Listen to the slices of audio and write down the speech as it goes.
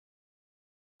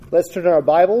Let's turn our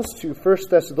Bibles to 1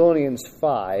 Thessalonians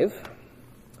 5.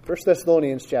 1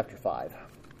 Thessalonians chapter 5.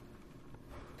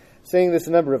 Saying this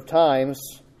a number of times,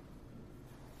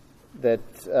 that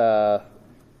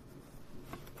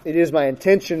it is my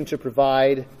intention to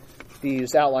provide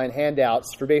these outline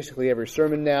handouts for basically every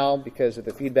sermon now, because of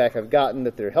the feedback I've gotten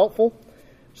that they're helpful.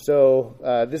 So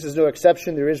this is no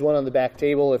exception. There is one on the back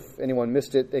table. If anyone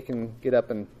missed it, they can get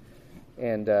up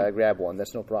and grab one.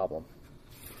 That's no problem.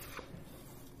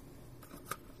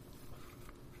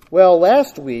 Well,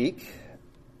 last week,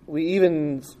 we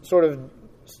even sort of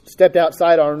stepped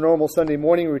outside our normal Sunday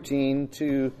morning routine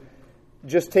to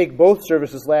just take both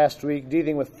services last week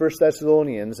dealing with 1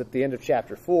 Thessalonians at the end of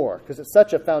chapter 4, because it's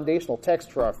such a foundational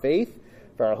text for our faith,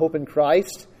 for our hope in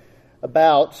Christ,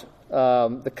 about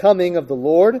the coming of the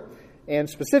Lord, and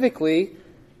specifically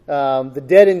the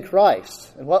dead in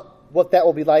Christ, and what that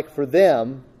will be like for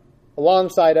them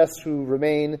alongside us who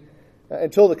remain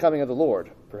until the coming of the Lord,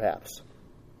 perhaps.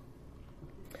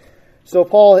 So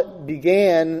Paul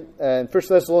began in 1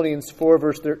 Thessalonians 4,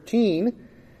 verse 13,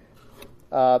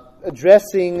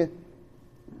 addressing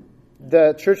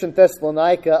the church in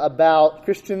Thessalonica about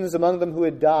Christians among them who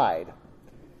had died.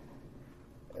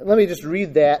 Let me just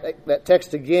read that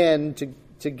text again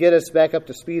to get us back up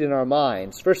to speed in our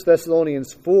minds. 1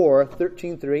 Thessalonians 4,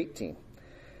 13 through 18.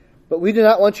 But we do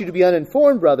not want you to be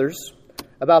uninformed, brothers,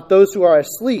 about those who are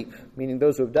asleep, meaning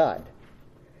those who have died,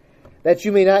 that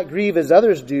you may not grieve as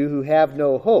others do who have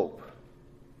no hope.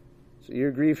 So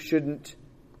your grief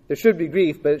there should be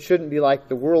grief, but it shouldn't be like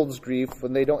the world's grief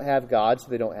when they don't have God, so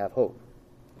they don't have hope.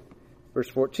 Verse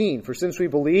 14, for since we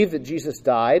believe that Jesus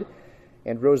died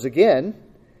and rose again,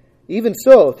 even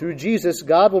so, through Jesus,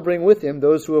 God will bring with him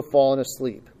those who have fallen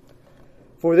asleep.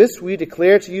 For this we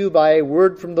declare to you by a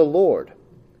word from the Lord,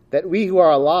 that we who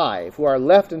are alive, who are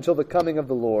left until the coming of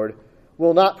the Lord,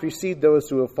 will not precede those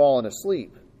who have fallen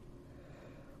asleep.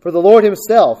 For the Lord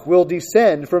himself will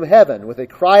descend from heaven with a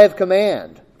cry of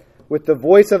command, with the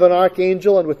voice of an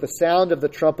archangel, and with the sound of the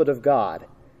trumpet of God.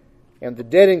 And the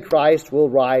dead in Christ will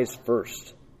rise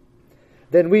first.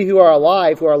 Then we who are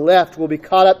alive, who are left, will be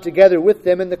caught up together with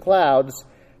them in the clouds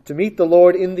to meet the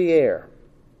Lord in the air.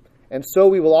 And so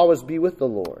we will always be with the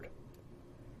Lord.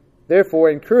 Therefore,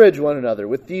 encourage one another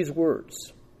with these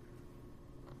words.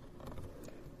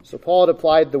 So Paul had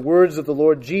applied the words of the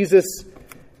Lord Jesus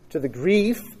to the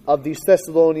grief of these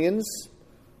Thessalonians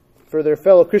for their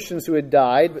fellow Christians who had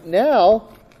died. But now,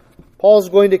 Paul's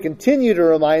going to continue to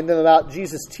remind them about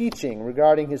Jesus' teaching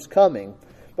regarding his coming,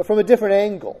 but from a different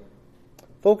angle,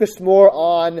 focused more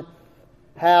on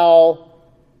how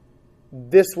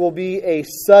this will be a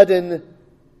sudden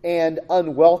and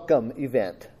unwelcome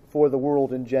event for the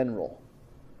world in general.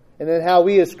 And then how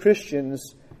we as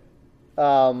Christians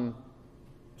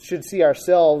should see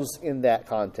ourselves in that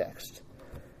context.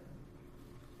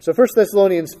 So 1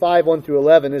 Thessalonians 5, 1 through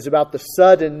 11 is about the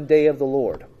sudden day of the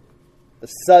Lord. The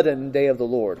sudden day of the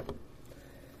Lord.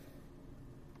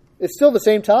 It's still the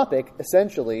same topic,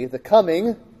 essentially. The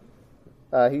coming.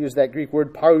 He used that Greek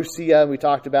word parousia, and we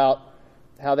talked about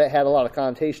how that had a lot of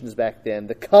connotations back then.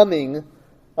 The coming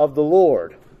of the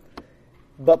Lord.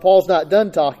 But Paul's not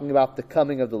done talking about the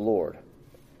coming of the Lord.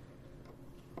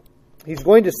 He's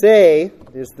going to say,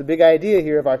 is the big idea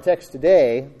here of our text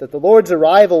today, that the Lord's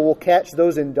arrival will catch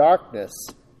those in darkness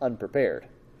unprepared.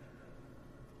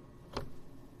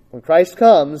 When Christ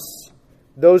comes,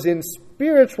 those in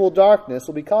spiritual darkness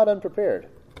will be caught unprepared.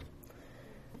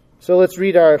 So let's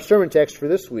read our sermon text for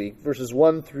this week, verses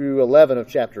 1 through 11 of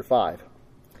chapter 5.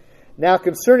 Now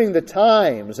concerning the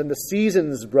times and the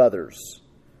seasons, brothers,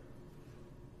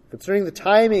 concerning the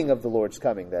timing of the Lord's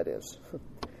coming, that is,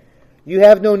 you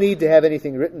have no need to have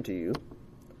anything written to you.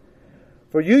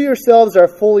 For you yourselves are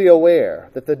fully aware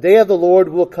that the day of the Lord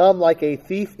will come like a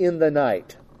thief in the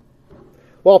night.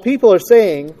 While people are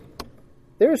saying,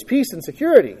 there is peace and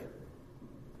security,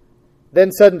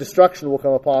 then sudden destruction will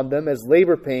come upon them as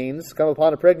labor pains come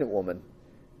upon a pregnant woman,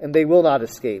 and they will not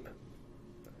escape.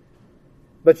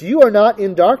 But you are not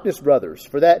in darkness, brothers,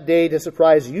 for that day to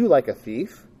surprise you like a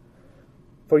thief.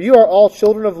 For you are all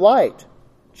children of light,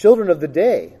 children of the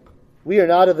day. We are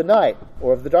not of the night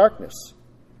or of the darkness.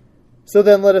 So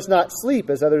then let us not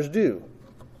sleep as others do,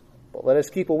 but let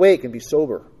us keep awake and be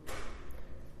sober.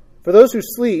 For those who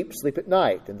sleep, sleep at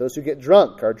night, and those who get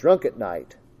drunk are drunk at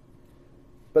night.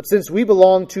 But since we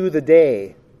belong to the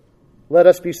day, let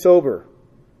us be sober,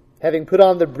 having put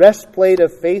on the breastplate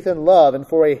of faith and love, and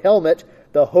for a helmet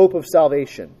the hope of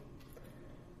salvation.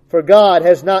 For God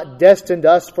has not destined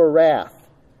us for wrath,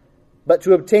 but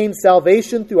to obtain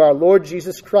salvation through our Lord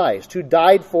Jesus Christ, who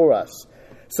died for us,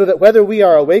 so that whether we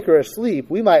are awake or asleep,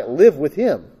 we might live with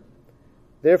him.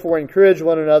 Therefore encourage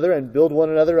one another and build one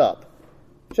another up,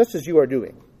 just as you are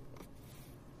doing.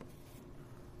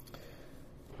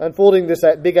 Unfolding this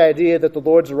big idea that the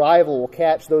Lord's arrival will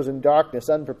catch those in darkness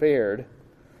unprepared.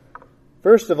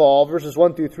 First of all, verses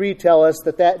 1 through 3 tell us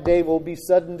that day will be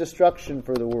sudden destruction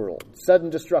for the world.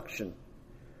 Sudden destruction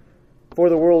for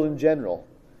the world in general.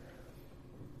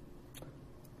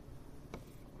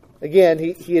 Again,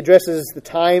 he addresses the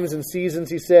times and seasons.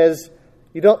 He says,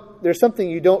 there's something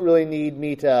you don't really need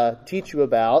me to teach you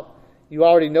about. You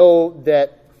already know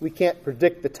that we can't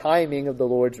predict the timing of the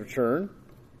Lord's return.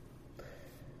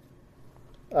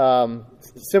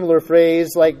 Similar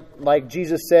phrase like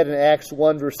Jesus said in Acts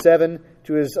 1 verse 7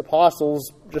 to his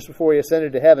apostles just before he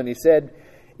ascended to heaven. He said,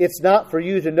 "It's not for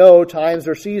you to know times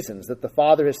or seasons that the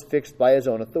Father has fixed by his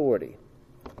own authority."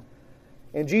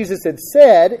 And Jesus had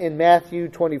said in Matthew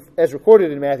 20, as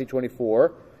recorded in Matthew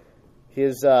 24,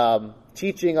 his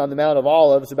teaching on the Mount of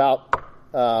Olives about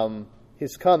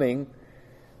his coming,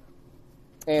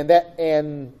 and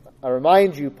I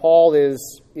remind you, Paul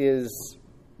is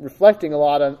reflecting a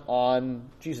lot on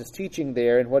Jesus' teaching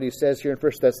there and what he says here in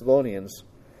 1 Thessalonians.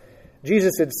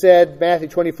 Jesus had said, Matthew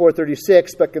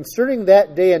 24:36, "But concerning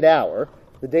that day and hour,"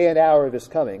 the day and hour of his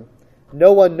coming,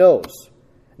 "no one knows,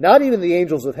 not even the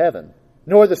angels of heaven,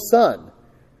 nor the Son."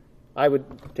 I would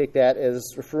take that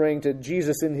as referring to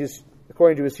Jesus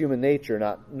according to his human nature,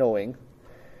 not knowing,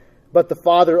 "but the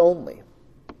Father only.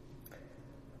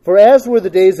 For as were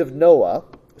the days of Noah,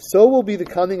 so will be the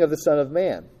coming of the Son of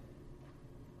Man.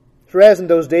 For as in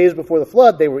those days before the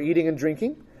flood they were eating and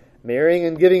drinking, marrying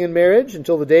and giving in marriage,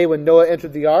 until the day when Noah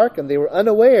entered the ark, and they were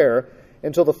unaware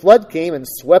until the flood came and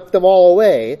swept them all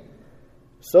away,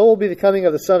 so will be the coming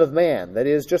of the Son of Man." That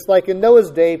is, just like in Noah's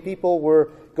day, people were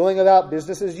going about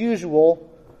business as usual.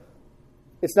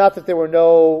 It's not that there were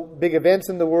no big events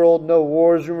in the world, no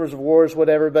wars, rumors of wars,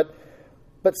 whatever, but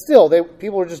still,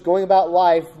 people were just going about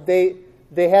life. They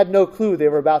had no clue they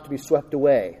were about to be swept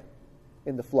away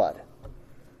in the flood.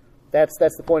 That's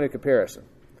the point of comparison.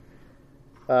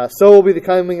 So will be the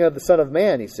coming of the Son of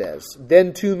Man, he says.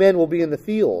 "Then 2 men will be in the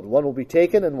field. One will be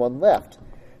taken and one left.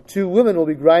 2 women will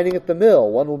be grinding at the mill.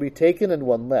 One will be taken and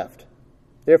one left.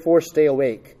 Therefore stay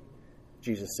awake,"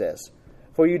 Jesus says,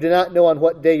 "for you do not know on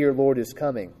what day your Lord is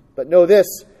coming. But know this,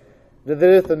 that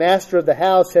if the master of the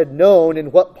house had known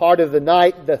in what part of the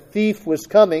night the thief was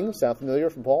coming," sound familiar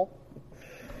from Paul?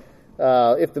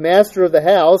 If the master of the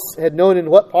house had known in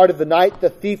what part of the night the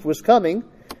thief was coming,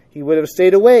 he would have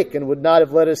stayed awake and would not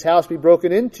have let his house be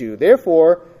broken into.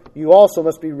 Therefore, you also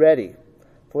must be ready,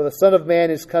 for the Son of Man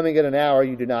is coming at an hour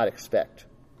you do not expect.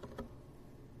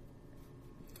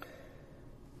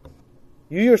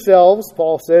 You yourselves,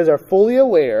 Paul says, are fully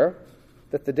aware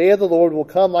that the day of the Lord will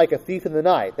come like a thief in the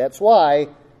night. That's why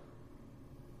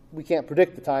we can't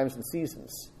predict the times and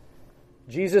seasons.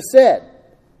 Jesus said,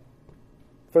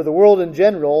 for the world in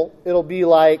general, it'll be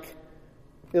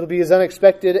as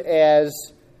unexpected as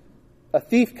a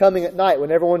thief coming at night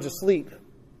when everyone's asleep.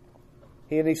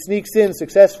 And he sneaks in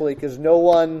successfully because no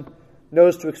one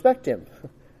knows to expect him,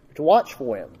 to watch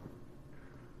for him.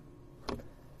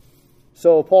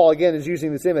 So Paul again is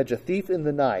using this image, a thief in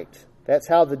the night. That's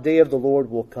how the day of the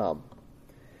Lord will come.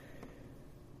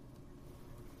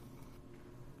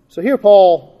 So here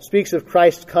Paul speaks of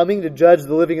Christ coming to judge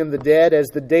the living and the dead as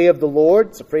the day of the Lord.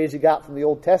 It's a phrase he got from the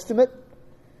Old Testament.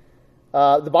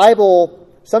 The Bible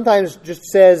sometimes just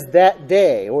says that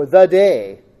day or the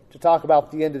day to talk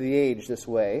about the end of the age this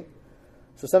way.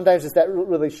 So sometimes it's that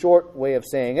really short way of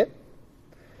saying it.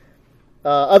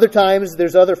 Other times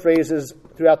there's other phrases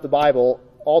throughout the Bible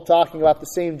all talking about the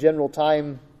same general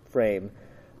time frame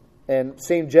and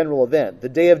same general event. The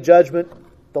day of judgment,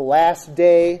 the last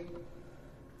day,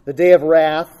 the day of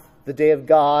wrath, the day of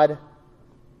God,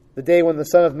 the day when the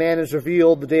Son of Man is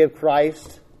revealed, the day of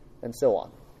Christ, and so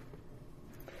on.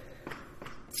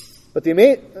 But the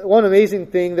one amazing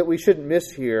thing that we shouldn't miss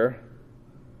here,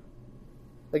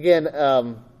 again,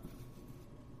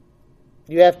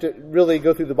 you have to really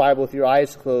go through the Bible with your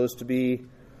eyes closed to be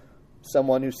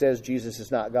someone who says Jesus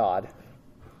is not God.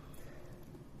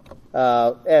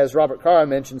 As Robert Carr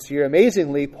mentions here,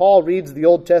 amazingly, Paul reads the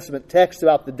Old Testament text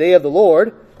about the day of the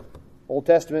Lord. Old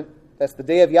Testament, that's the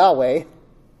day of Yahweh,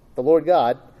 the Lord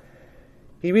God.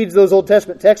 He reads those Old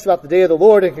Testament texts about the day of the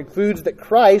Lord and concludes that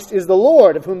Christ is the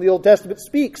Lord of whom the Old Testament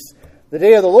speaks. The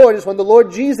day of the Lord is when the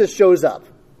Lord Jesus shows up.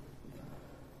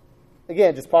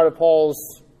 Again, just part of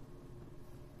Paul's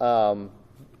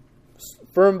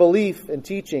firm belief and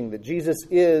teaching that Jesus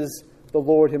is the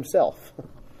Lord himself,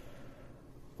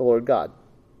 the Lord God.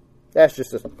 That's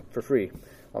just for free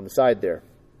on the side there.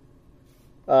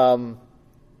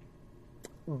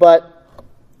 But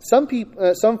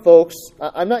some folks,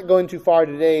 I'm not going too far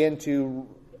today into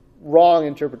wrong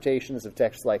interpretations of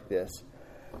texts like this,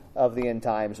 of the end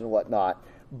times and whatnot,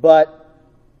 but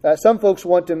some folks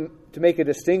want to make a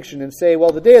distinction and say,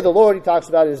 well, the day of the Lord he talks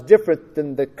about is different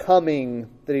than the coming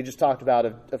that he just talked about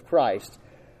of Christ.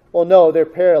 Well, no, they're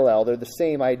parallel. They're the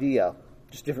same idea,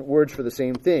 just different words for the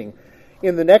same thing.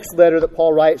 In the next letter that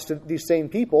Paul writes to these same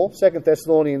people, 2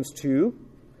 Thessalonians 2,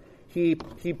 he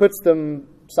puts them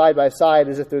side by side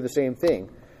as if they're the same thing.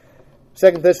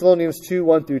 2 Thessalonians 2,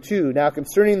 1 through 2, now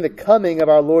concerning the coming of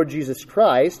our Lord Jesus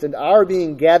Christ and our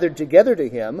being gathered together to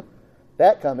him,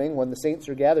 that coming when the saints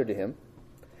are gathered to him,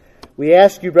 we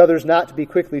ask you, brothers, not to be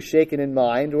quickly shaken in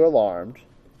mind or alarmed,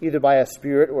 either by a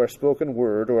spirit or a spoken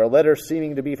word or a letter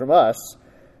seeming to be from us,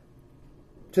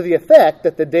 to the effect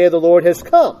that the day of the Lord has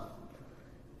come.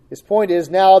 His point is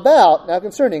now about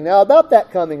that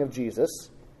coming of Jesus,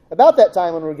 about that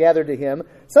time when we're gathered to him.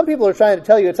 Some people are trying to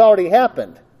tell you it's already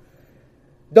happened.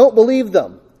 Don't believe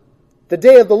them. The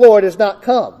day of the Lord has not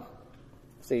come.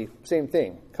 See, same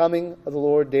thing. Coming of the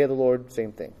Lord, day of the Lord,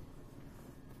 same thing.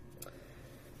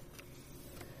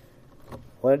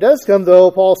 When it does come,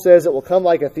 though, Paul says it will come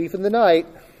like a thief in the night.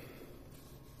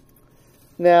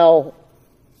 Now,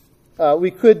 we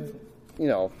could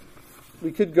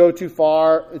go too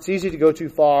far. It's easy to go too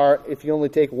far if you only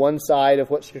take one side of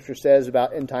what Scripture says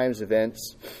about end times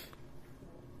events.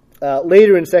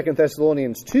 Later in 2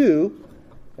 Thessalonians 2,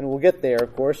 and we'll get there,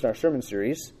 of course, in our sermon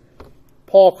series,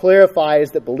 Paul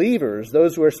clarifies that believers,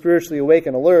 those who are spiritually awake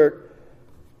and alert,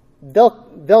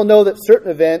 they'll know that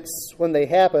certain events, when they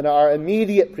happen, are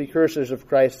immediate precursors of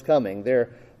Christ's coming.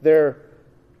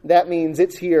 That means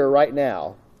it's here right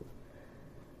now.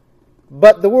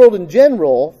 But the world in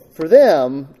general, for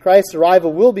them, Christ's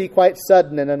arrival will be quite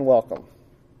sudden and unwelcome.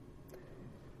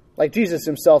 Like Jesus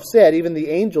himself said, even the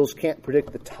angels can't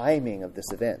predict the timing of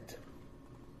this event.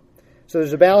 So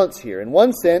there's a balance here. In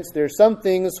one sense, there's some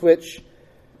things which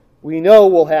we know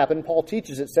will happen. Paul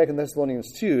teaches at 2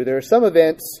 Thessalonians 2. There are some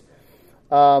events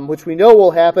which we know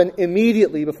will happen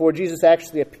immediately before Jesus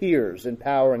actually appears in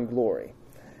power and glory.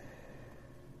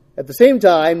 At the same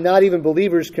time, not even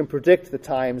believers can predict the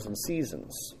times and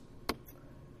seasons.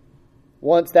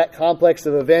 Once that complex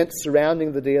of events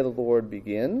surrounding the day of the Lord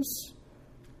begins,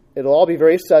 it'll all be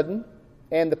very sudden.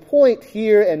 And the point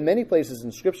here and many places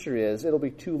in Scripture is it'll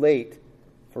be too late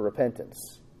for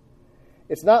repentance.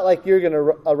 It's not like you're going to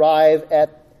arrive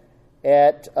at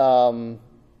a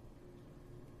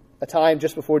time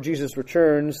just before Jesus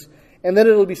returns, and then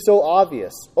it'll be so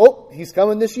obvious. Oh, he's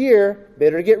coming this year.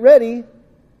 Better get ready.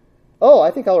 Oh,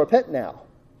 I think I'll repent now.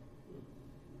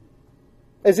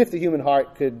 As if the human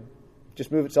heart could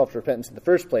just move itself to repentance in the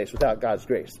first place without God's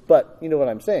grace. But you know what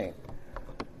I'm saying.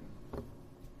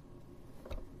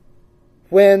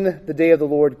 When the day of the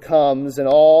Lord comes and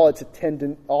all its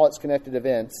connected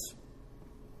events,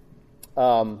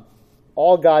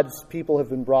 all God's people have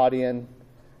been brought in.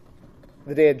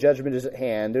 The day of judgment is at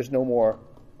hand. There's no more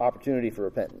opportunity for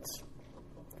repentance.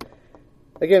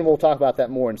 Again, we'll talk about that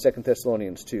more in 2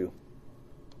 Thessalonians 2.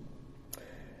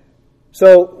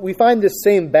 So we find this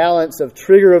same balance of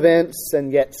trigger events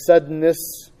and yet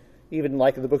suddenness, even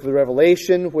like in the book of the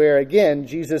Revelation, where again,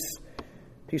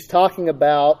 he's talking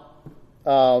about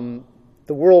the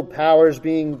world powers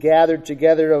being gathered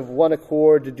together of one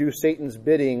accord to do Satan's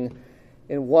bidding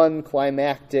in one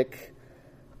climactic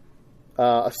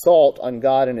assault on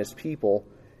God and his people.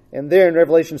 And there in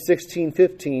Revelation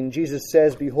 16:15, Jesus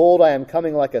says, "Behold, I am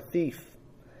coming like a thief.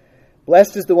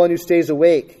 Blessed is the one who stays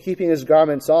awake, keeping his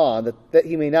garments on, that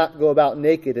he may not go about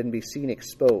naked and be seen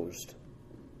exposed."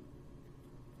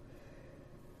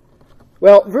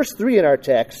 Well, verse 3 in our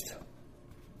text,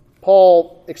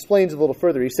 Paul explains a little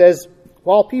further. He says,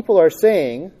 while people are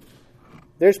saying,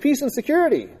 there's peace and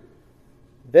security,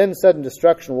 then sudden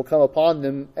destruction will come upon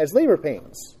them as labor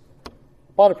pains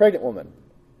upon a pregnant woman.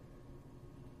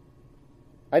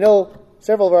 I know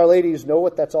several of our ladies know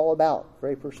what that's all about,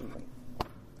 very personally.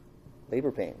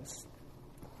 Labor pains.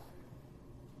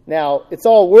 Now, it's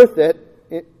all worth it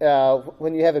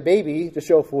when you have a baby to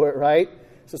show for it, right?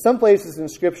 So some places in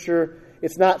Scripture,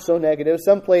 it's not so negative.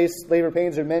 Some places, labor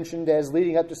pains are mentioned as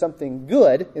leading up to something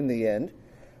good in the end.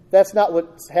 That's not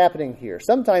what's happening here.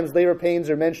 Sometimes labor pains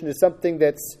are mentioned as something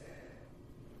that's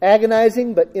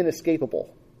agonizing but inescapable,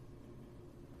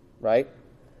 right?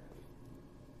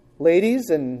 Ladies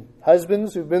and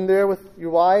husbands who've been there with your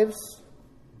wives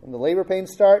when the labor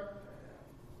pains start,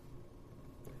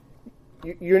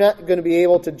 you're not going to be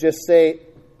able to just say,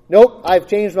 nope, I've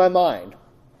changed my mind.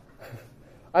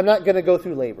 I'm not going to go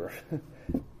through labor.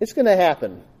 It's going to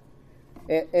happen.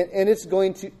 And it's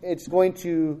going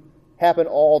to happen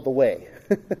all the way.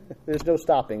 There's no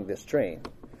stopping this train.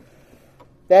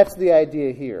 That's the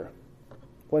idea here.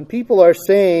 When people are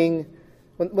saying,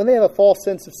 when they have a false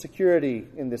sense of security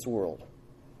in this world,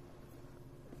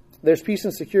 there's peace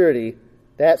and security,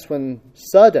 that's when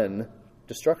sudden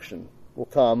destruction will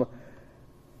come.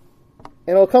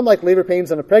 And it'll come like labor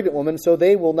pains on a pregnant woman, so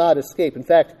they will not escape. In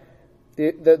fact,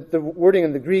 the wording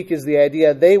in the Greek is the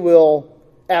idea they will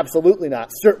absolutely not,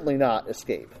 certainly not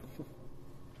escape.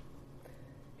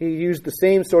 He used the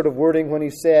same sort of wording when he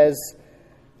says,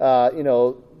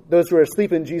 those who are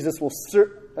asleep in Jesus will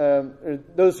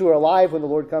those who are alive when the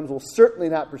Lord comes will certainly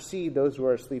not precede those who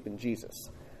are asleep in Jesus.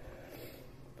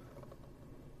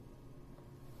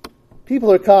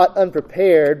 People are caught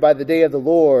unprepared by the day of the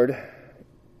Lord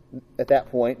at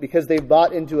that point because they've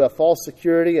bought into a false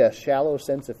security, a shallow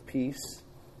sense of peace.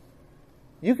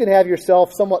 You can have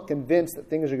yourself somewhat convinced that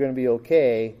things are going to be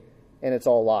okay, and it's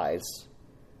all lies.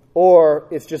 Or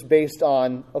it's just based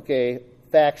on,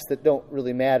 facts that don't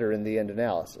really matter in the end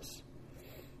analysis.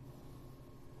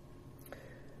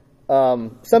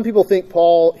 Some people think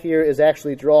Paul here is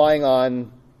actually drawing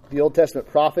on the Old Testament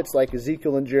prophets like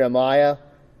Ezekiel and Jeremiah,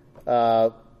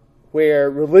 where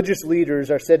religious leaders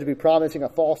are said to be promising a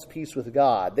false peace with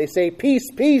God. They say, peace,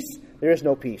 peace. There is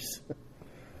no peace.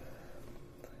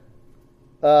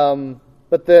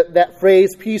 But that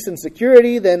phrase, peace and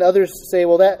security, then others say,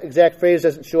 well, that exact phrase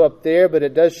doesn't show up there, but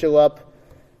it does show up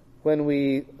when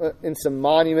we, in some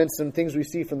monuments and things we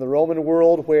see from the Roman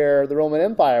world where the Roman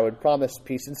Empire would promise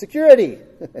peace and security.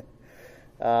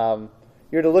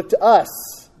 You're to look to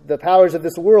us, the powers of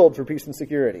this world, for peace and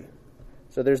security.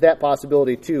 So there's that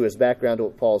possibility too as background to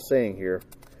what Paul's saying here.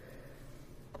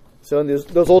 So in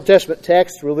those Old Testament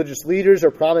texts, religious leaders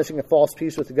are promising a false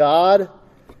peace with God.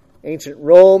 Ancient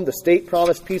Rome, the state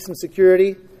promised peace and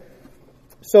security.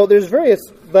 So there's various,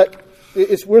 but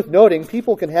it's worth noting,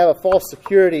 people can have a false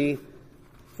security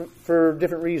for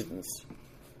different reasons.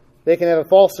 They can have a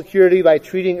false security by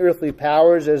treating earthly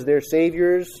powers as their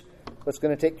saviors, what's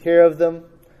going to take care of them.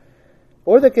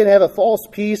 Or they can have a false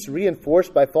peace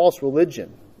reinforced by false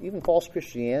religion, even false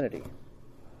Christianity.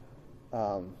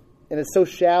 And it's so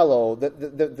shallow that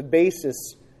the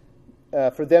basis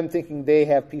for them thinking they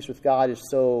have peace with God is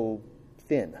so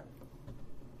thin.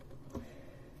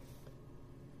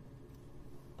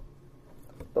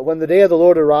 But when the day of the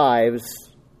Lord arrives,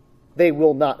 they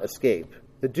will not escape.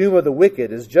 The doom of the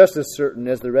wicked is just as certain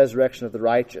as the resurrection of the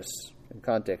righteous, in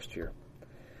context here.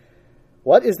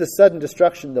 What is the sudden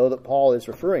destruction, though, that Paul is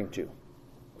referring to?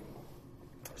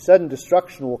 Sudden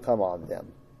destruction will come on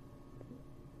them.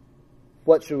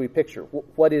 What should we picture?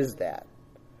 What is that?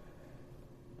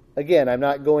 Again, I'm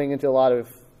not going into a lot of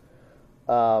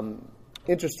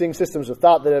interesting systems of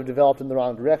thought that have developed in the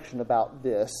wrong direction about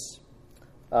this.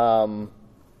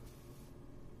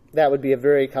 That would be a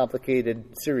very complicated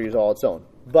series all its own.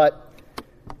 But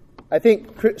I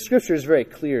think Scripture is very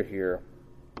clear here.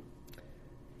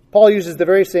 Paul uses the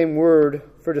very same word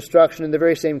for destruction in the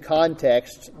very same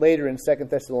context later in 2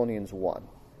 Thessalonians 1.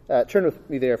 Turn with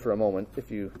me there for a moment,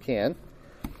 if you can.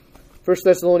 1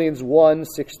 Thessalonians 1,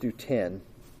 6 through 10.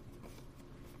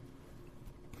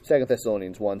 2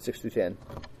 Thessalonians 1, 6 through 10.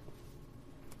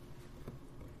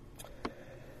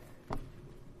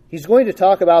 He's going to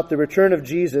talk about the return of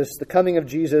Jesus, the coming of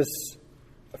Jesus,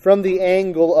 from the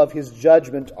angle of his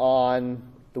judgment on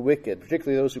the wicked,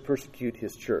 particularly those who persecute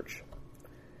his church.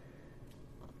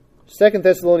 2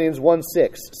 Thessalonians 1,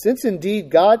 6. Since indeed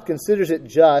God considers it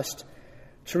just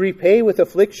to repay with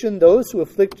affliction those who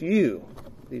afflict you.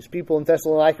 These people in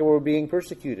Thessalonica were being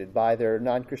persecuted by their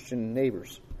non-Christian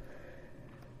neighbors.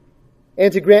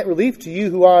 And to grant relief to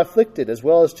you who are afflicted, as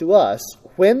well as to us,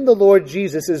 when the Lord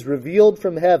Jesus is revealed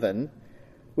from heaven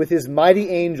with his mighty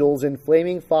angels in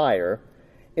flaming fire,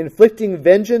 inflicting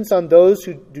vengeance on those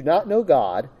who do not know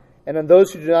God and on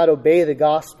those who do not obey the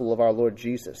gospel of our Lord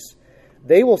Jesus.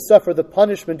 They will suffer the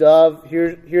punishment of,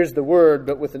 here's the word,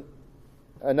 but with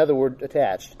another word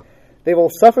attached. They will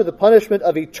suffer the punishment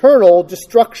of eternal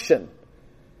destruction.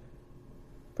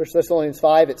 1 Thessalonians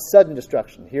 5, it's sudden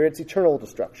destruction. Here it's eternal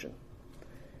destruction.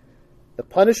 The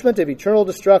punishment of eternal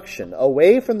destruction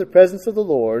away from the presence of the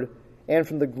Lord and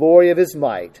from the glory of his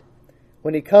might,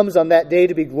 when he comes on that day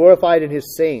to be glorified in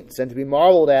his saints and to be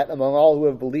marveled at among all who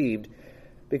have believed,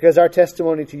 because our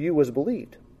testimony to you was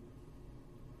believed.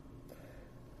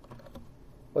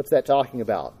 What's that talking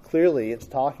about? Clearly, it's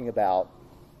talking about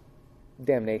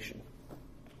damnation.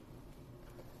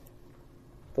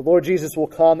 The Lord Jesus will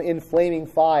come in flaming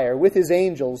fire with his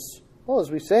angels. Well,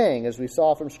 as we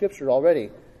saw from Scripture already,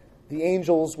 the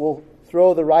angels will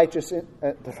throw the righteous.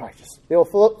 They will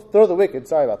throw the wicked.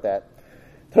 Sorry about that.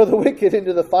 Throw the wicked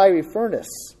into the fiery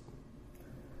furnace,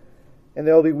 and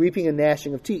there will be weeping and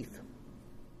gnashing of teeth.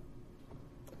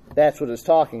 That's what it's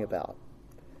talking about.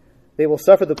 They will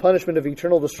suffer the punishment of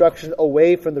eternal destruction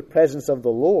away from the presence of the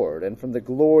Lord and from the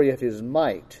glory of his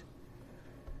might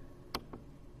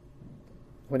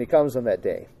when he comes on that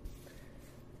day.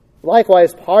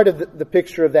 Likewise, part of the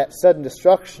picture of that sudden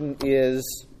destruction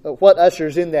is what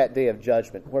ushers in that day of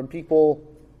judgment, when people,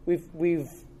 we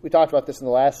talked about this in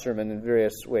the last sermon in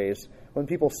various ways, when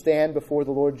people stand before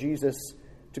the Lord Jesus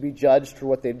to be judged for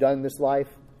what they've done in this life.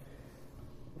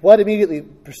 What immediately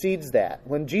precedes that?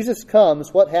 When Jesus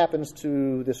comes, what happens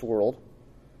to this world?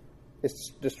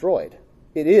 It's destroyed.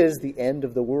 It is the end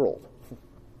of the world.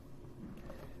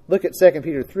 Look at 2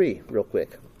 Peter 3 real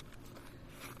quick.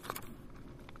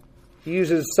 He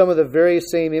uses some of the very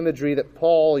same imagery that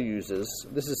Paul uses.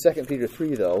 This is 2 Peter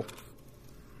 3, though.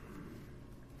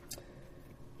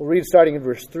 We'll read starting in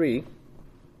verse 3.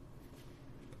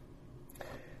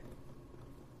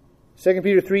 2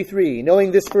 Peter 3:3,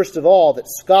 knowing this first of all, that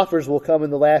scoffers will come in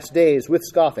the last days with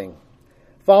scoffing,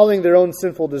 following their own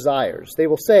sinful desires. They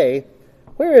will say,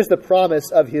 where is the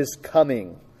promise of his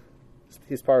coming?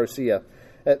 His parousia.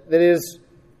 That is,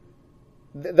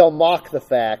 they'll mock the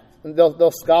fact,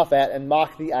 they'll scoff at and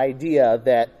mock the idea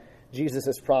that Jesus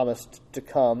has promised to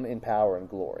come in power and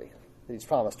glory, that he's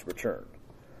promised to return.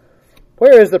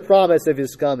 Where is the promise of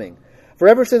his coming? For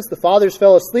ever since the fathers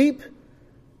fell asleep,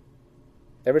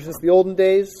 ever since the olden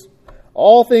days,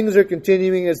 all things are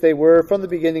continuing as they were from the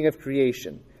beginning of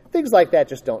creation. Things like that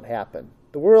just don't happen.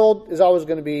 The world is always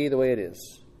going to be the way it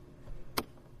is.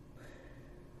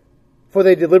 For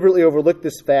they deliberately overlooked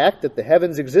this fact, that the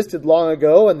heavens existed long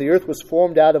ago, and the earth was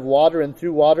formed out of water and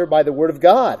through water by the word of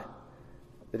God.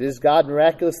 That is, God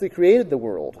miraculously created the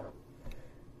world.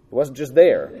 It wasn't just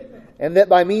there. And that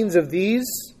by means of these,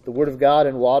 the word of God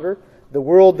and water, the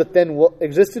world that then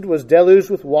existed was deluged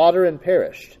with water and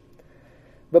perished.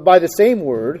 But by the same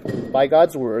word, by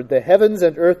God's word, the heavens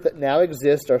and earth that now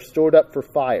exist are stored up for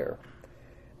fire,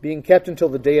 being kept until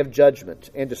the day of judgment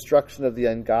and destruction of the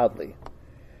ungodly.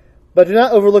 But do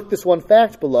not overlook this one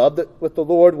fact, beloved, that with the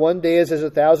Lord 1 day is as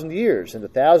 1,000 years, and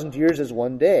 1,000 years is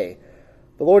 1 day.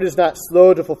 The Lord is not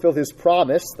slow to fulfill his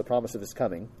promise, the promise of his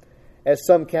coming, as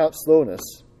some count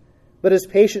slowness, but is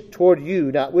patient toward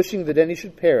you, not wishing that any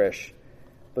should perish,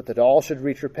 but that all should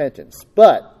reach repentance.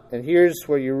 But, and here's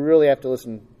where you really have to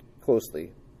listen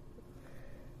closely.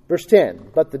 Verse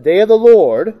 10, but the day of the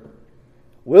Lord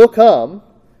will come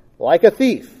like a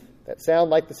thief. That sound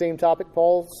like the same topic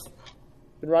Paul's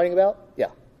been writing about? Yeah.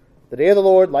 The day of the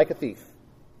Lord like a thief.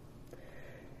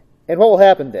 And what will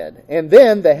happen then? And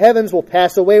then the heavens will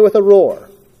pass away with a roar,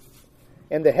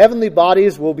 and the heavenly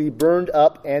bodies will be burned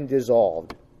up and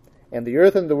dissolved, and the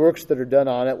earth and the works that are done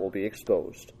on it will be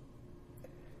exposed.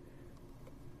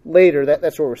 Later,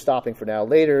 that's where we're stopping for now.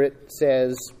 Later it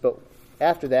says, but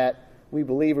after that, we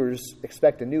believers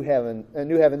expect a new heavens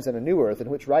and a new earth in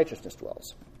which righteousness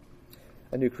dwells.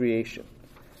 A new creation.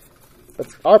 But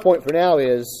our point for now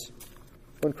is,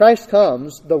 when Christ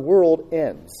comes, the world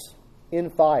ends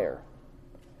in fire.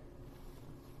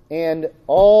 And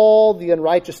all the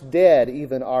unrighteous dead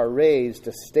even are raised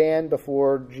to stand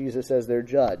before Jesus as their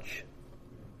judge.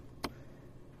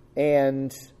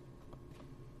 And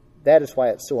that is why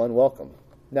it's so unwelcome.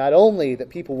 Not only that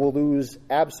people will lose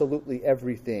absolutely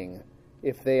everything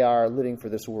if they are living for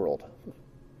this world,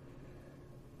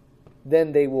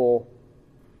 then they will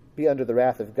be under the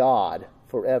wrath of God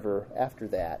forever after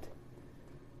that,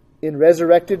 in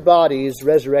resurrected bodies,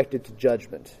 resurrected to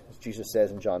judgment, as Jesus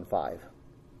says in John 5.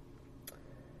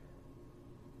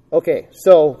 Okay,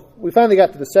 so we finally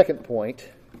got to the second point.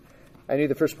 I knew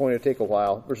the first point would take a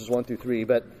while, verses 1 through 3,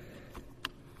 but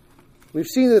we've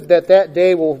seen that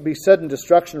day will be sudden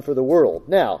destruction for the world.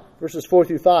 Now, verses 4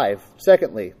 through 5,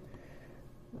 secondly,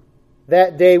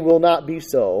 that day will not be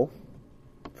so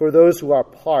for those who are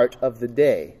part of the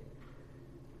day.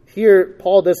 Here,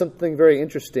 Paul does something very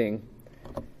interesting.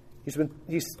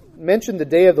 He's mentioned the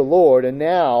day of the Lord, and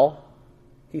now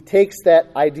he takes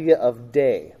that idea of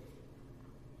day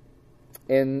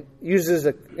and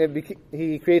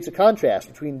he creates a contrast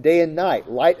between day and night,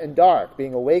 light and dark,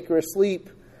 being awake or asleep.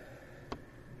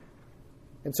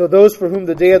 And so those for whom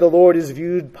the day of the Lord is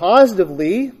viewed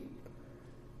positively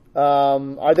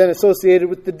are then associated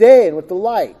with the day and with the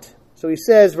light. So he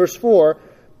says, verse 4,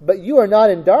 but you are not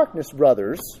in darkness,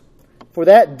 brothers, for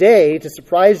that day to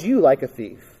surprise you like a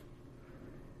thief.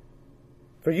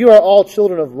 For you are all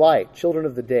children of light, children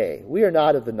of the day. We are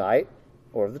not of the night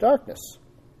or of the darkness.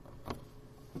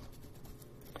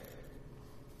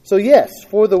 So yes,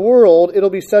 for the world, it'll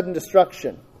be sudden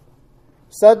destruction.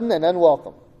 sudden and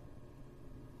unwelcome.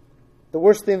 The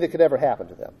worst thing that could ever happen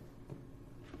to them.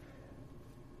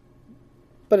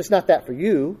 But it's not that for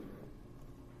you,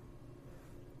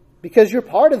 because you're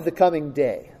part of the coming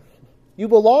day. You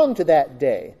belong to that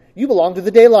day. You belong to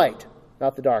the daylight,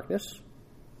 not the darkness.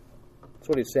 That's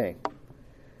what he's saying.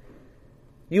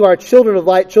 You are children of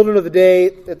light, children of the day.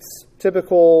 It's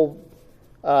typical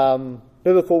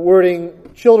biblical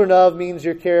wording. Children of means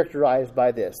you're characterized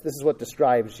by this. This is what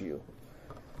describes you.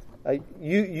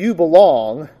 You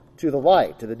belong to the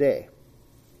light, to the day.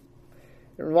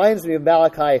 It reminds me of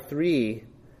Malachi 3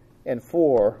 and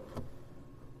 4,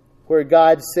 where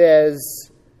God says,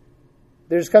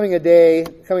 there's coming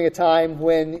a time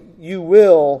when you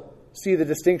will see the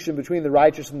distinction between the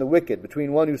righteous and the wicked,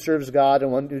 between one who serves God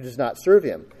and one who does not serve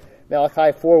him.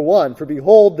 Malachi 4:1, for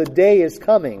behold, the day is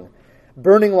coming,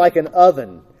 burning like an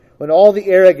oven, when all the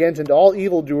arrogant and all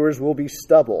evildoers will be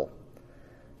stubble.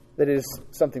 That is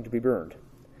something to be burned.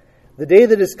 The day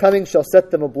that is coming shall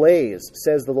set them ablaze,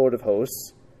 says the Lord of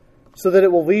hosts, so that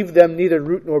it will leave them neither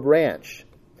root nor branch.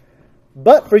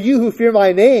 But for you who fear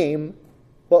my name,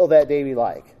 what will that day be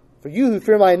like? For you who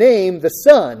fear my name, the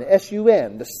Son,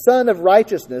 S-U-N, the Son of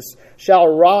Righteousness, shall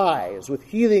rise with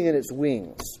healing in its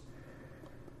wings.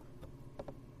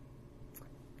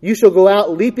 You shall go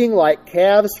out leaping like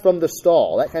calves from the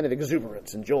stall, that kind of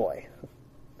exuberance and joy.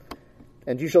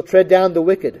 And you shall tread down the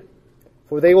wicked,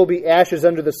 for they will be ashes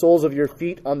under the soles of your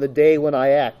feet on the day when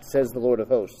I act, says the Lord of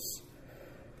hosts.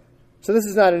 So this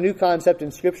is not a new concept in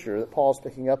Scripture that Paul's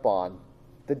picking up on.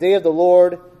 The day of the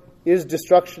Lord is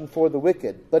destruction for the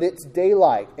wicked, but it's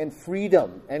daylight and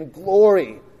freedom and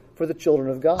glory for the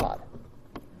children of God.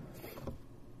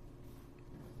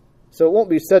 So it won't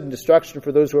be sudden destruction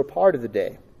for those who are part of the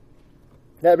day.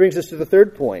 That brings us to the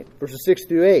third point, verses 6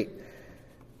 through 8.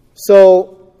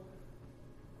 So,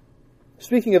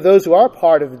 speaking of those who are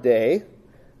part of the day,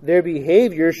 their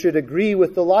behavior should agree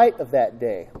with the light of that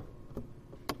day.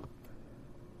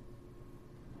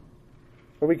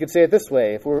 Or we could say it this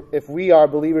way, if we are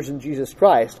believers in Jesus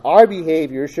Christ, our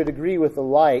behavior should agree with the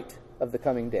light of the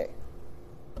coming day.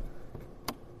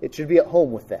 It should be at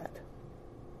home with that.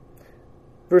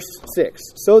 Verse 6,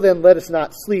 so then let us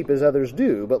not sleep as others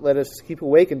do, but let us keep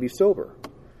awake and be sober.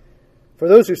 For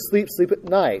those who sleep, sleep at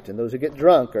night, and those who get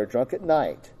drunk are drunk at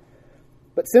night.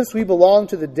 But since we belong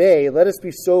to the day, let us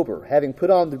be sober, having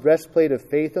put on the breastplate of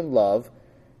faith and love,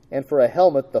 and for a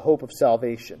helmet the hope of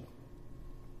salvation.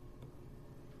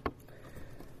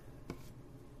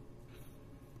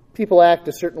 People act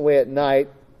a certain way at night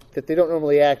that they don't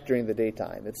normally act during the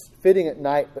daytime. It's fitting at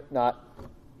night, but not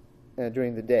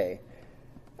during the day.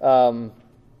 And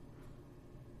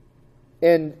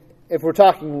if we're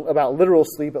talking about literal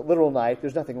sleep at literal night,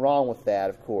 there's nothing wrong with that,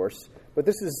 of course. But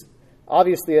this is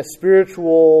obviously a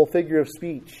spiritual figure of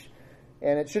speech.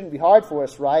 And it shouldn't be hard for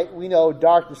us, right? We know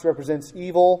darkness represents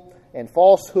evil and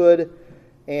falsehood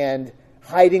and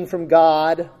hiding from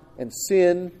God and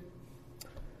sin.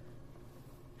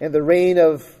 And the reign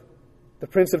of the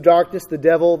prince of darkness, the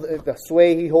devil, the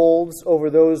sway he holds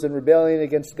over those in rebellion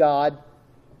against God,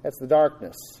 that's the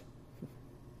darkness.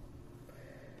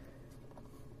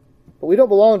 But we don't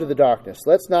belong to the darkness.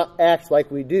 Let's not act like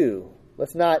we do.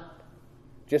 Let's not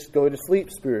just go to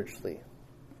sleep spiritually.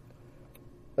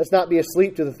 Let's not be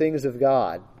asleep to the things of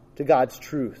God, to God's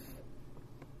truth,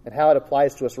 and how it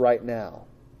applies to us right now.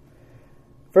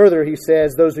 Further, he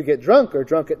says, those who get drunk are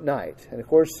drunk at night. And of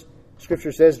course,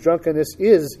 Scripture says drunkenness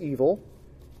is evil,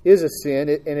 is a sin,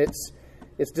 and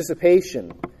it's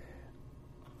dissipation.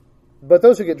 But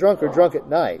those who get drunk are drunk at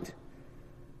night.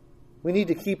 We need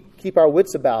to keep our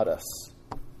wits about us.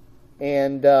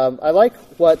 And I like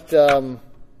what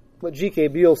G.K.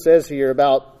 Beale says here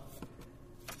about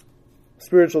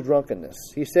spiritual drunkenness.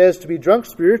 He says, to be drunk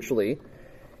spiritually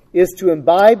is to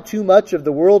imbibe too much of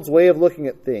the world's way of looking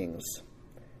at things,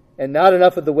 and not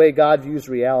enough of the way God views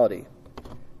reality.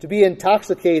 To be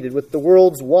intoxicated with the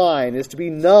world's wine is to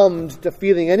be numbed to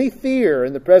feeling any fear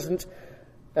in the present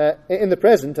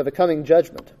of a coming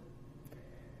judgment.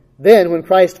 Then, when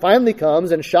Christ finally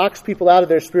comes and shocks people out of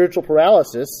their spiritual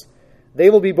paralysis, they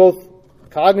will be both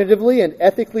cognitively and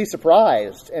ethically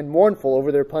surprised and mournful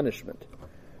over their punishment.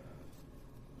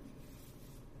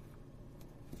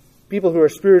 People who are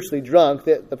spiritually drunk,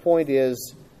 the point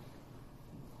is,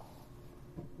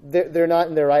 they're not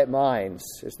in their right minds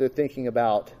as they're thinking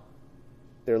about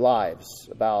their lives,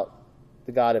 about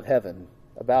the God of heaven,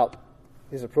 about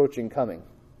His approaching coming,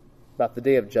 about the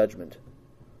day of judgment.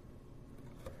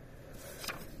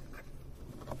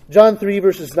 John 3,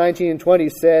 verses 19 and 20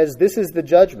 says, this is the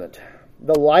judgment.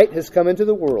 The light has come into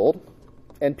the world,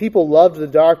 And people loved the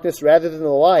darkness rather than the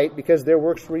light because their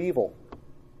works were evil.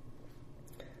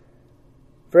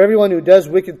 For everyone who does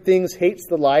wicked things hates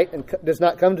the light and does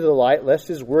not come to the light, lest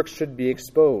his works should be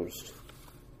exposed.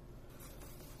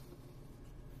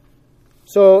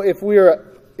 So if we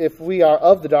are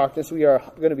of the darkness, we are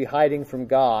going to be hiding from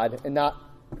God and not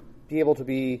be able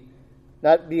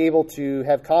to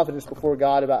have confidence before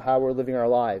God about how we're living our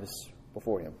lives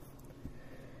before Him.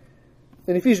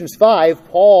 In Ephesians 5,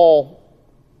 Paul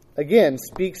again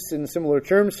speaks in similar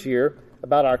terms here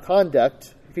about our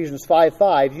conduct. Ephesians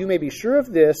 5:5, you may be sure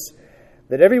of this,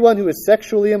 that everyone who is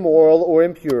sexually immoral or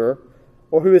impure,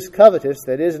 or who is covetous,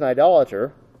 that is, an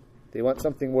idolater, they want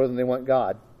something more than they want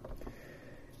God.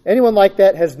 Anyone like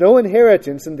that has no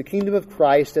inheritance in the kingdom of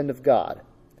Christ and of God.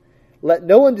 Let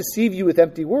no one deceive you with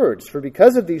empty words, for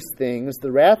because of these things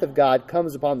the wrath of God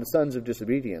comes upon the sons of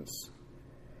disobedience.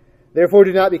 Therefore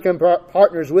do not become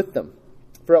partners with them.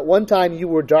 For at one time you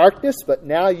were darkness, but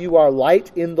now you are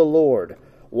light in the Lord.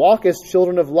 Walk as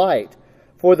children of light,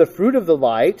 for the fruit of the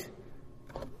light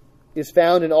is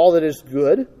found in all that is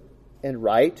good and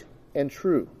right and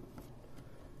true.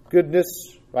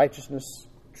 Goodness, righteousness,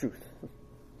 truth.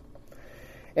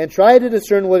 And try to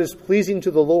discern what is pleasing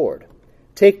to the Lord.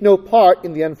 Take no part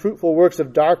in the unfruitful works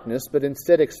of darkness, but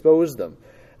instead expose them.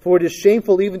 For it is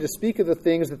shameful even to speak of the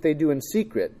things that they do in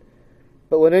secret.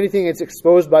 But when anything is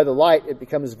exposed by the light, it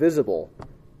becomes visible.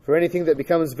 For anything that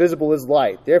becomes visible is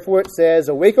light. Therefore it says,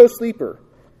 awake, O sleeper,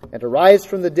 and arise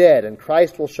from the dead, and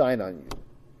Christ will shine on you.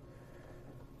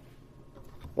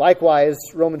 Likewise,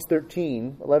 Romans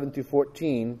 13, 11 through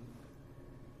 14,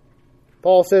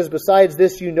 Paul says, besides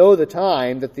this you know the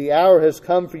time, that the hour has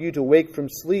come for you to wake from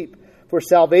sleep. For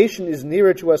salvation is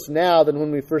nearer to us now than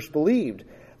when we first believed.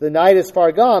 The night is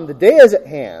far gone, the day is at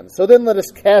hand. So then let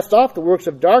us cast off the works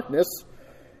of darkness,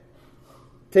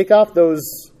 take off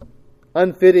those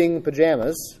unfitting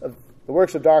pajamas of the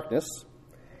works of darkness,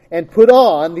 and put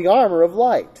on the armor of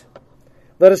light.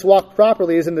 Let us walk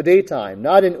properly as in the daytime,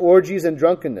 not in orgies and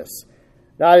drunkenness,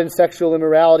 not in sexual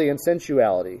immorality and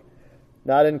sensuality,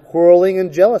 not in quarreling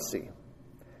and jealousy,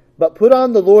 but put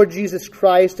on the Lord Jesus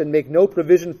Christ and make no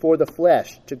provision for the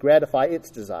flesh to gratify its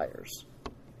desires.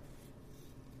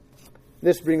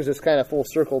 This brings us kind of full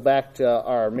circle back to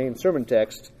our main sermon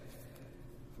text,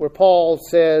 where Paul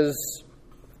says,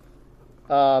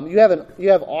 you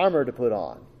have armor to put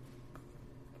on.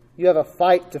 You have a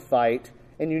fight to fight,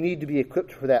 and you need to be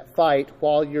equipped for that fight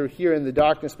while you're here in the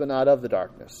darkness, but not of the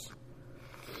darkness.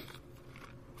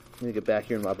 Let me get back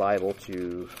here in my Bible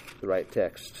to the right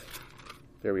text.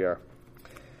 There we are.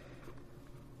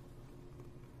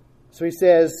 So he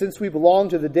says, since we belong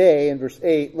to the day, in verse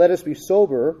 8, let us be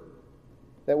sober.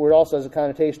 That word also has a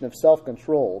connotation of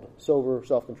self-controlled. Sober,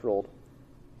 self-controlled.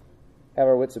 Have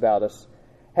our wits about us.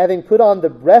 Having put on the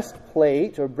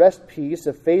breastplate or breastpiece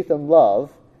of faith and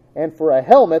love, and for a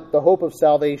helmet, the hope of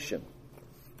salvation.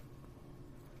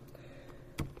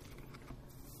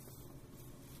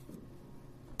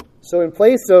 So in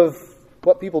place of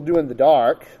what people do in the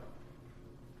dark,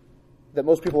 that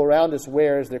most people around us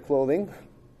wear as their clothing,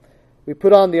 we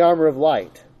put on the armor of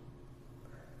light.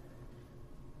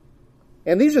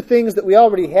 And these are things that we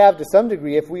already have to some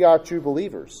degree if we are true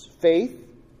believers. Faith,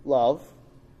 love,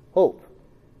 hope.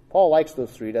 Paul likes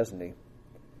those three, doesn't he?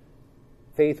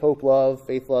 Faith, hope, love,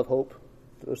 hope.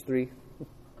 Those three.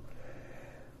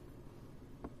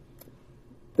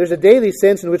 There's a daily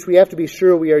sense in which we have to be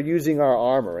sure we are using our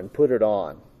armor and put it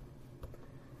on.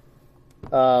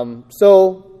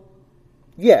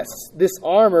 Yes, this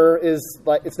armor is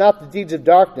like, it's not the deeds of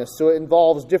darkness, so it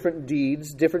involves different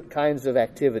deeds, different kinds of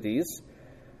activities.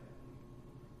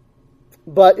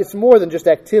 But it's more than just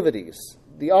activities.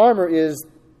 The armor is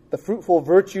the fruitful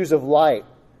virtues of light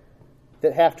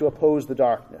that have to oppose the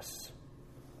darkness.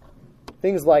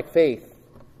 Things like faith,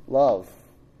 love,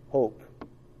 hope.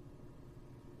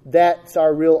 That's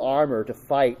our real armor to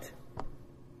fight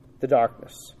the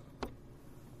darkness.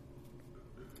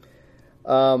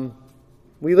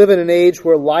 We live in an age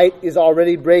where light is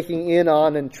already breaking in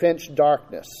on entrenched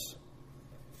darkness.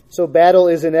 So battle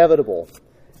is inevitable.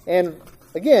 And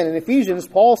again, in Ephesians,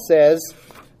 Paul says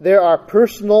there are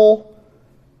personal,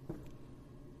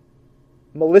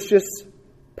 malicious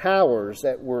powers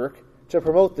at work to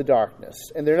promote the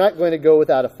darkness, and they're not going to go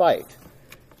without a fight.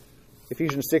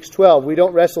 Ephesians 6:12, we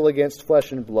don't wrestle against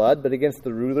flesh and blood, but against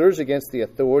the rulers, against the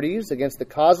authorities, against the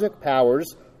cosmic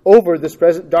powers over this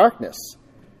present darkness,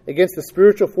 against the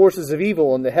spiritual forces of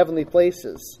evil in the heavenly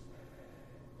places.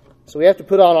 So we have to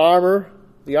put on armor,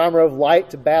 the armor of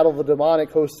light, to battle the demonic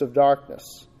hosts of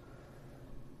darkness,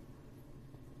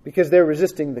 because they're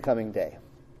resisting the coming day.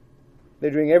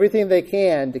 They're doing everything they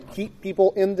can to keep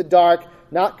people in the dark,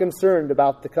 not concerned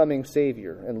about the coming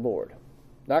Savior and Lord,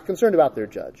 not concerned about their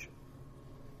judge.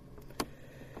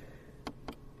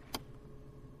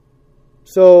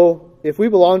 So, if we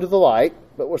belong to the light,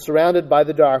 but we're surrounded by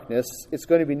the darkness, it's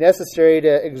going to be necessary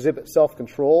to exhibit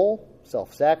self-control,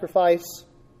 self-sacrifice,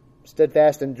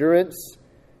 steadfast endurance.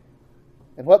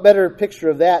 And what better picture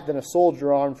of that than a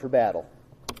soldier armed for battle?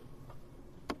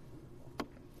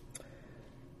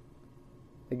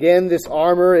 Again, this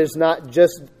armor is not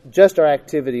just our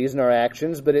activities and our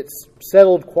actions, but it's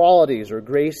settled qualities or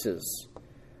graces.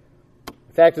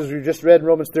 In fact, as we just read in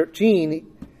Romans 13,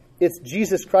 it's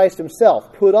Jesus Christ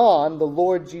himself. Put on the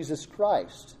Lord Jesus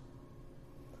Christ.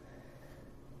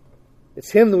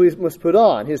 It's him that we must put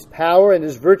on. His power and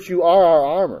his virtue are our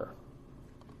armor.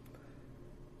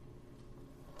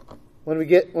 When we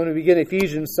begin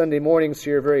Ephesians Sunday mornings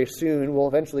here very soon, we'll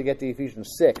eventually get to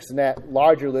Ephesians 6 and that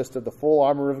larger list of the full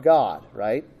armor of God,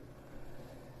 right?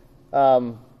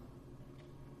 All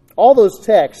those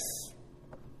texts,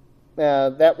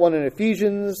 that one in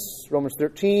Ephesians, Romans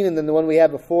 13, and then the one we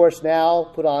have before us now,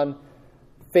 put on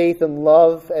faith and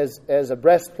love as a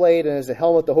breastplate and as a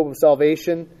helmet, the hope of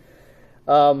salvation.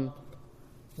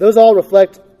 Those all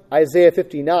reflect Isaiah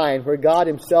 59, where God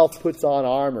himself puts on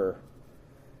armor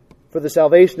for the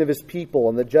salvation of his people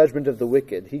and the judgment of the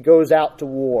wicked. He goes out to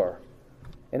war.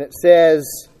 And it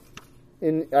says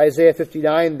in Isaiah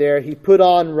 59 there, he put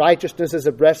on righteousness as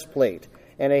a breastplate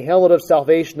and a helmet of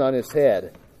salvation on his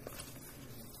head.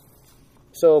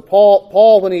 So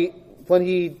Paul when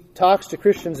he talks to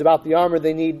Christians about the armor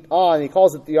they need on, he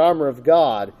calls it the armor of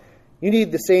God. You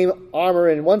need the same armor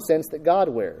in one sense that God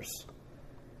wears.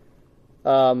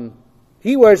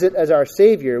 He wears it as our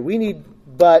Savior.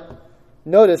 But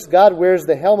notice, God wears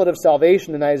the helmet of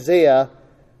salvation in Isaiah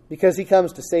because he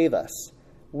comes to save us.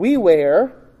 We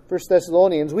wear, 1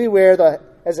 Thessalonians,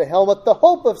 as a helmet the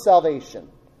hope of salvation.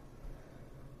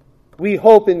 We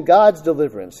hope in God's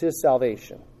deliverance, his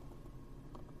salvation.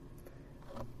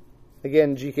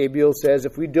 Again, G.K. Beale says,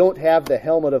 if we don't have the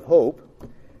helmet of hope,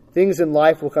 things in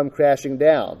life will come crashing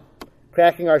down,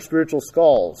 cracking our spiritual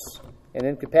skulls and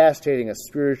incapacitating us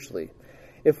spiritually.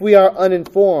 If we are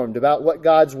uninformed about what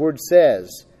God's Word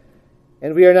says,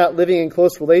 and we are not living in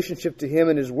close relationship to him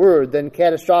and his Word, then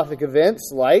catastrophic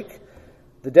events like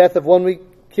the death of one we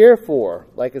care for,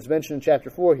 like is mentioned in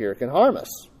chapter 4 here, can harm us.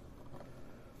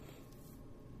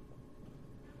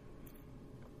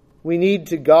 We need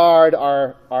to guard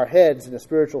our heads in a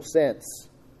spiritual sense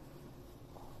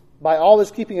by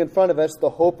always keeping in front of us the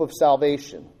hope of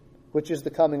salvation, which is the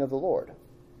coming of the Lord.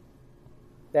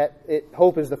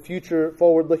 Hope is the future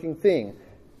forward-looking thing.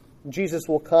 Jesus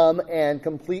will come and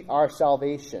complete our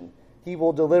salvation. He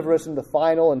will deliver us in the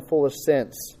final and fullest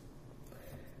sense.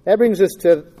 That brings us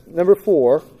to number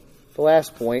 4, the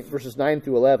last point, verses 9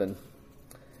 through 11.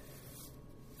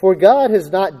 For God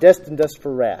has not destined us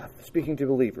for wrath, speaking to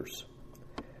believers,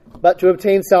 but to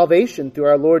obtain salvation through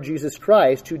our Lord Jesus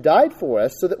Christ, who died for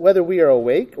us, so that whether we are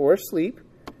awake or asleep,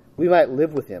 we might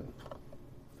live with him.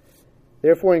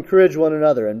 Therefore encourage one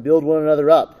another and build one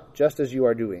another up, just as you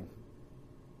are doing.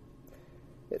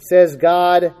 It says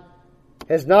God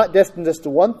has not destined us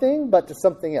to one thing, but to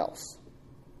something else.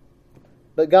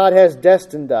 But God has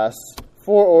destined us,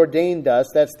 foreordained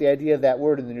us. That's the idea of that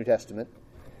word in the New Testament.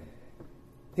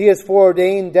 He has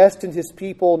foreordained, destined his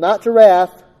people, not to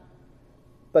wrath,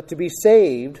 but to be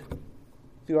saved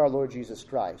through our Lord Jesus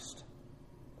Christ.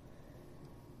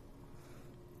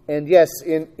 And yes,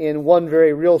 in one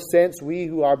very real sense, we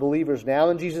who are believers now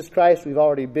in Jesus Christ, we've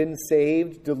already been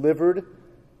saved, delivered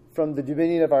from the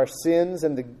dominion of our sins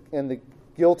and the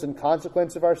guilt and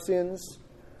consequence of our sins.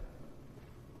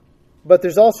 But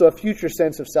there's also a future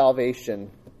sense of salvation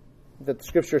that the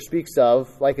Scripture speaks of,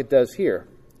 like it does here.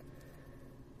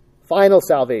 Final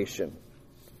salvation.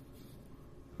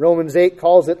 Romans 8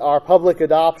 calls it our public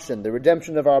adoption, the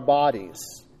redemption of our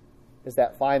bodies, is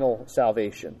that final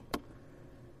salvation.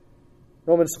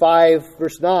 Romans 5,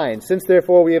 verse 9, since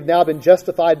therefore we have now been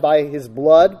justified by his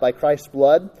blood, by Christ's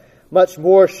blood, much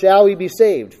more shall we be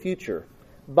saved, future,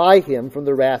 by him from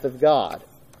the wrath of God.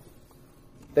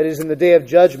 That is, in the day of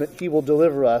judgment, he will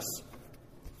deliver us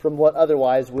from what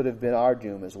otherwise would have been our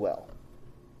doom as well.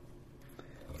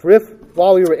 For if,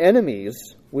 while we were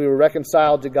enemies, we were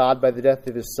reconciled to God by the death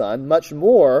of his Son, much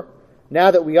more, now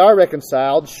that we are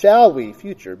reconciled, shall we,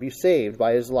 future, be saved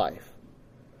by his life.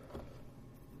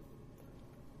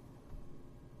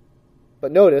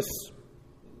 But notice,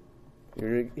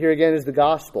 here again is the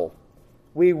gospel.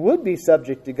 We would be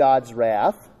subject to God's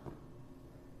wrath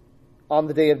on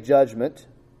the day of judgment,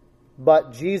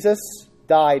 but Jesus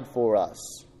died for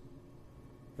us.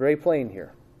 Very plain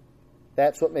here.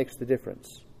 That's what makes the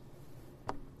difference.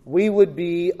 We would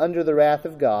be under the wrath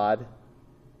of God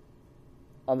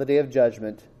on the day of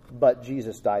judgment, but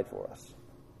Jesus died for us.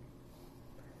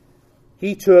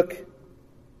 He took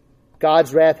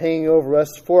God's wrath hanging over us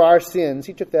for our sins.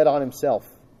 He took that on himself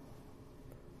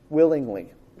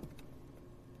willingly.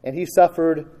 And he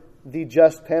suffered the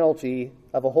just penalty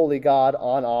of a holy God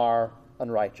on our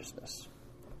unrighteousness.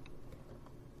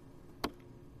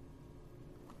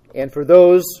 And for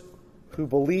those who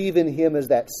believe in him as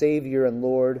that Savior and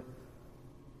Lord,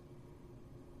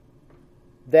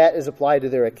 that is applied to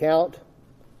their account,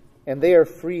 and they are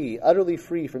free, utterly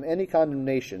free from any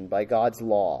condemnation by God's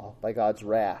law, by God's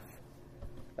wrath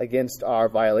against our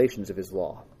violations of his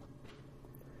law.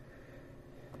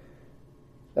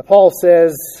 Now, Paul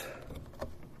says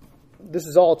this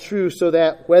is all true so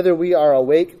that whether we are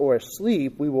awake or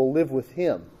asleep, we will live with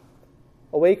him.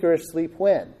 Awake or asleep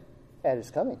when? At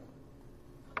his coming.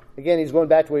 Again, he's going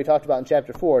back to what he talked about in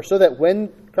chapter 4. So that when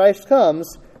Christ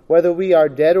comes, whether we are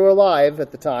dead or alive at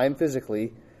the time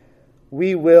physically,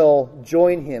 we will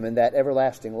join him in that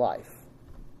everlasting life.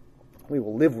 We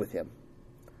will live with him.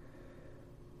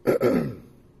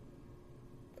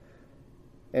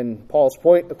 And Paul's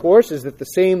point, of course, is that the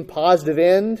same positive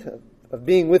end of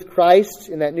being with Christ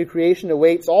in that new creation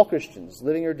awaits all Christians,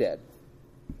 living or dead.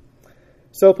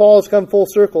 So Paul has come full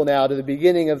circle now to the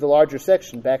beginning of the larger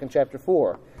section back in chapter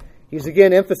 4. He's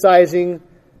again emphasizing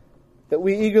that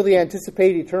we eagerly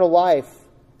anticipate eternal life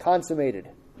consummated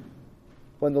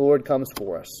when the Lord comes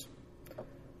for us.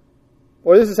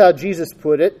 Or this is how Jesus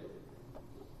put it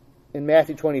in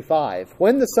Matthew 25.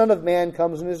 When the Son of Man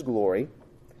comes in his glory,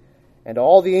 and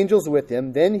all the angels with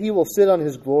him, then he will sit on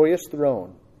his glorious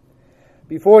throne.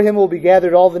 Before him will be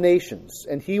gathered all the nations,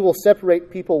 and he will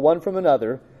separate people one from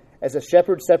another, as a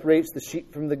shepherd separates the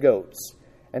sheep from the goats.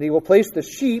 And he will place the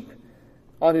sheep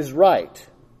on his right,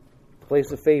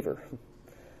 place of favor,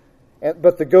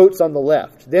 but the goats on the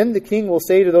left. Then the king will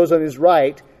say to those on his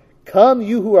right, "Come,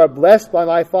 you who are blessed by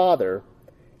my Father,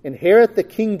 inherit the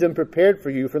kingdom prepared for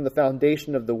you from the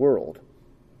foundation of the world."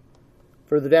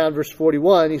 Further down, verse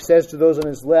 41, he says to those on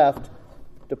his left,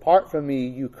 "Depart from me,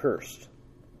 you cursed,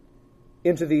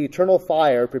 into the eternal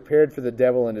fire prepared for the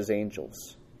devil and his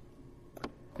angels."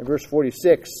 In verse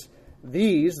 46,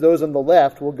 those on the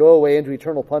left, will go away into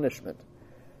eternal punishment,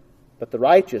 but the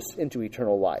righteous into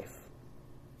eternal life.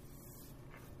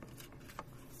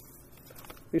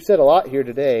 We've said a lot here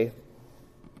today,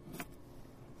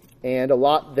 and a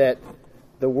lot that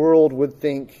the world would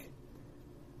think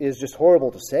is just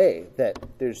horrible to say, that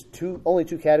there's only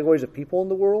two categories of people in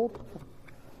the world.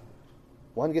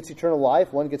 One gets eternal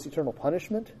life, one gets eternal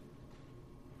punishment.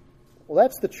 Well,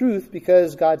 that's the truth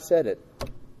because God said it,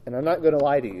 and I'm not going to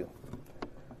lie to you.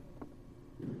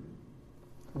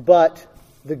 But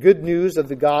the good news of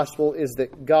the gospel is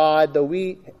that God, though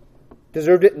we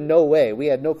deserved it in no way, we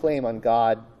had no claim on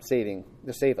God to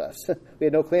save us. We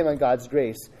had no claim on God's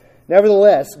grace.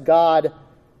 Nevertheless, God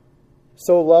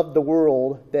so loved the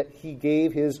world that he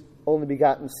gave his only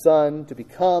begotten Son to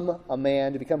become a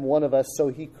man, to become one of us, so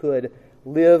he could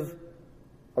live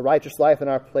a righteous life in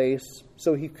our place,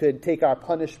 so he could take our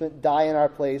punishment, die in our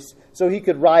place, so he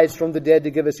could rise from the dead to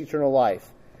give us eternal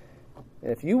life.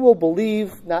 And if you will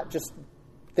believe, not just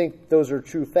think those are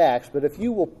true facts, but if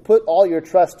you will put all your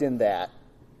trust in that,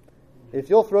 if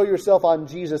you'll throw yourself on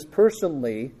Jesus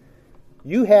personally,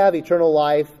 you have eternal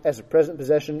life as a present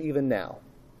possession even now.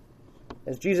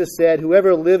 As Jesus said,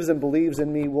 "Whoever lives and believes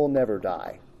in me will never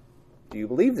die." Do you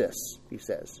believe this? He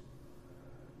says.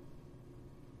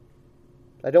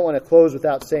 I don't want to close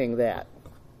without saying that.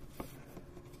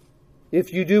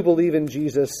 If you do believe in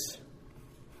Jesus,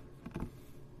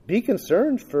 be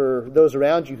concerned for those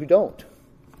around you who don't.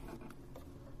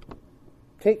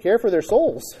 Take care for their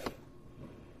souls.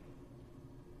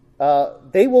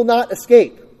 They will not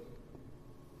escape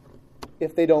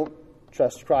if they don't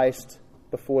trust Christ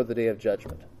before the day of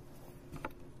judgment.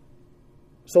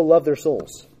 So love their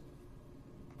souls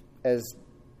as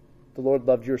the Lord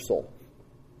loved your soul.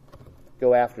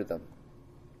 Go after them.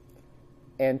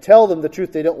 And tell them the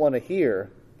truth they don't want to hear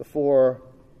before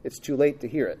it's too late to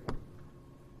hear it.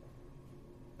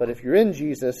 But if you're in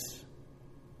Jesus,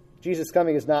 Jesus'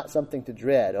 coming is not something to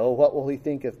dread. Oh, what will he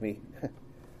think of me?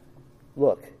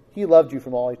 Look, he loved you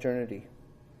from all eternity.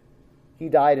 He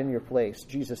died in your place.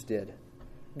 Jesus did.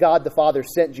 God the Father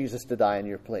sent Jesus to die in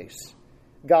your place.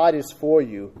 God is for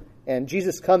you, and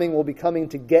Jesus' coming will be coming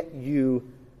to get you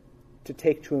to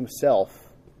take to himself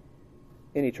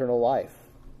in eternal life.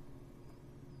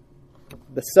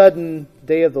 The sudden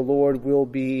day of the Lord will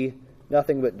be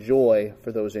nothing but joy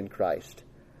for those in Christ.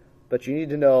 but you need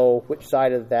to know which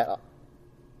side of that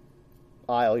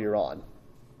aisle you're on.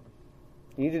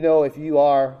 You need to know if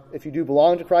you do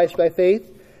belong to Christ by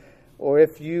faith, or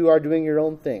if you are doing your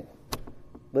own thing,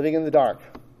 living in the dark,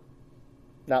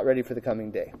 not ready for the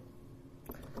coming day.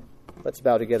 Let's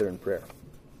bow together in prayer.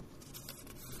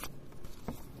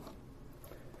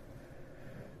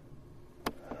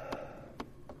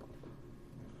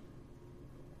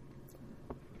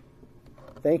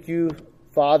 Thank you,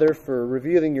 Father, for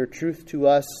revealing your truth to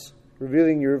us,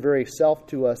 revealing your very self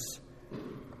to us,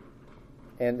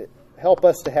 and help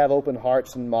us to have open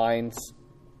hearts and minds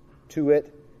to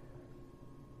it.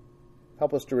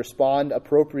 Help us to respond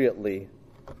appropriately.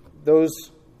 Those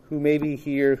who may be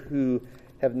here who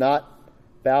have not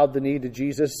bowed the knee to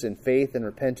Jesus in faith and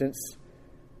repentance,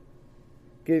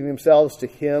 giving themselves to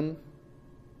Him,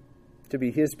 to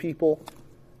be His people,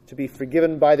 to be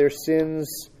forgiven by their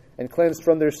sins and cleansed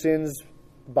from their sins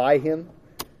by Him,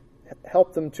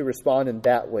 help them to respond in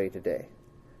that way today.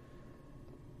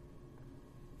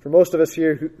 For most of us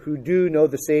here who do know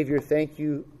the Savior, thank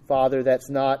you, Father. That's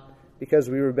not because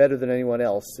we were better than anyone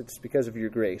else. It's because of your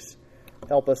grace.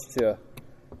 Help us to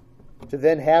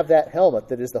then have that helmet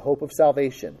that is the hope of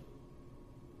salvation.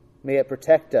 May it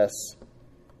protect us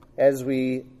as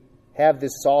we have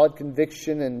this solid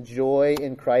conviction and joy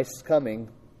in Christ's coming,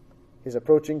 His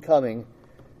approaching coming.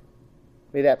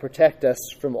 May that protect us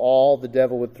from all the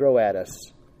devil would throw at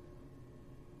us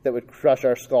that would crush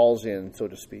our skulls in, so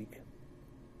to speak.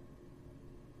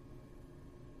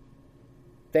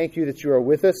 Thank you that you are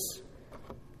with us,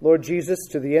 Lord Jesus,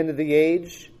 to the end of the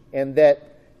age, and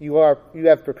that you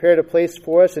have prepared a place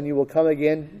for us, and you will come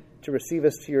again to receive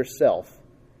us to yourself.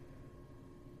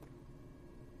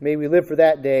 May we live for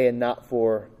that day and not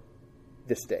for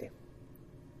this day.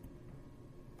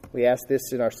 We ask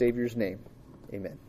this in our Savior's name. Amen.